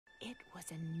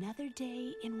It's another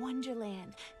day in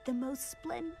Wonderland, the most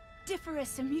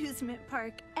splendiferous amusement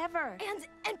park ever.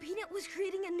 And Peanut was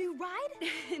creating a new ride?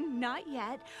 Not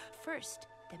yet. First,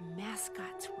 the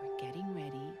mascots were getting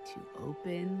ready to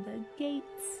open the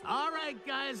gates. All right,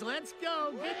 guys, let's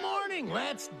go. Good morning.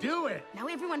 Let's do it. Now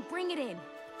everyone bring it in.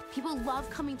 People love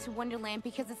coming to Wonderland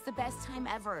because it's the best time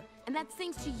ever. And that's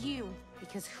thanks to you.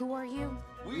 Because who are you?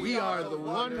 We are the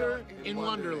wonder in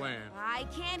Wonderland. I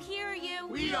can't hear you.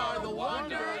 We are the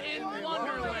wonder in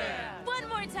Wonderland. One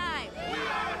more time. We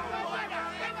are the wonder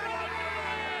in Wonderland.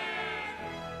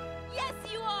 Yes,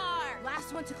 you are.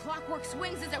 Last one to Clockwork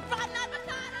Swings is a rotten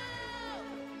avocado.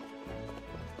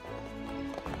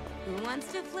 Who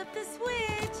wants to flip the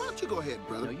switch? Why don't you go ahead,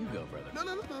 brother? No, you go, brother.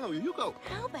 No, you go.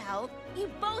 How about you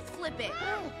both flip it?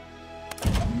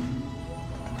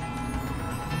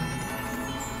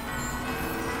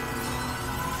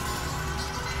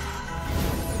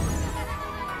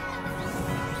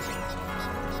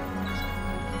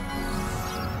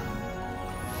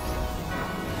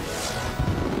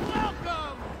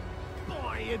 Welcome!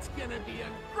 Boy, it's gonna be a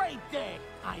great day.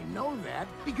 I know that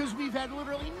because we've had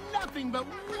literally nothing but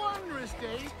wondrous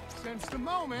days since the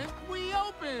moment we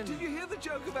opened. Did you hear the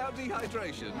joke about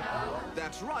dehydration? No.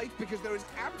 That's right, because there is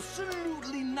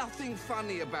absolutely nothing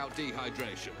funny about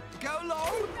dehydration. Go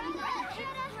long!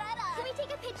 Can we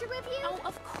take a picture with you? Oh,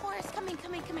 of course. Come in.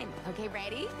 Okay,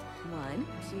 ready? 1,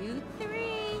 2,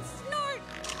 3. Snort!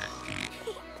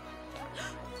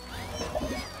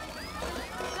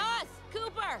 Gus!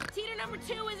 Cooper! Teeter number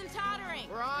 2 isn't tottering.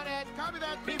 We're on it. Copy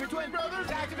that. Beaver Twin Brothers,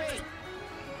 activate.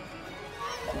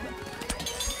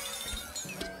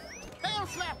 Tail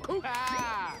slap.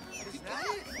 Ah!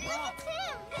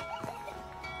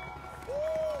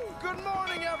 Good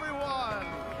morning, everyone!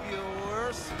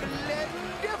 You're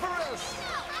splendiferous!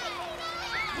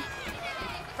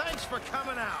 Thanks for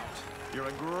coming out. You're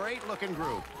a great-looking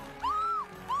group.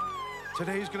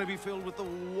 Today's gonna be filled with the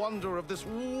wonder of this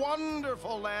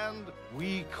wonderful land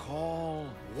we call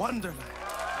Wonderland.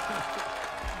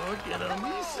 Look at him.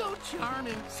 He's so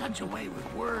charming. Such a way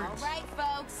with words. All right,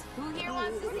 folks. Who here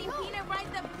wants to see Peanut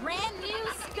ride the brand new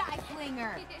Sky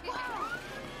Flinger?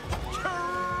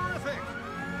 Terrific!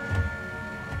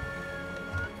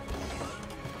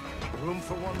 Room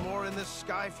for one more in this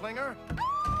Sky Flinger?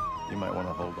 You might want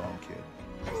to hold on, kid.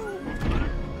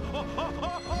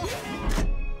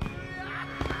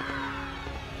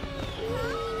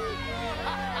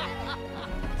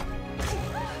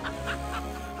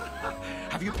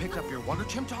 Have you picked up your Wonder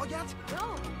Chimp doll yet?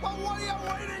 No. Well, what are you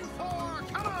waiting for?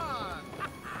 Come on!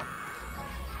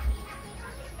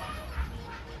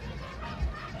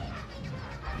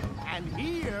 And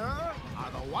here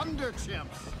are the Wonder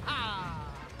Chimps.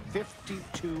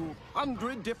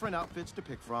 5,200 different outfits to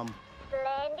pick from.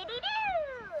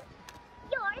 Splendidity-doo!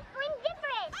 You're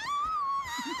different.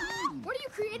 What are you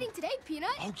creating today,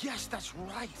 Peanut? Oh, yes, that's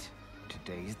right.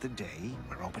 Today's the day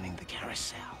we're opening the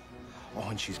carousel. Oh,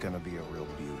 and she's gonna be a real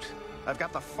beaut. I've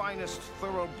got the finest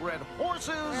thoroughbred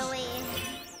horses. Really?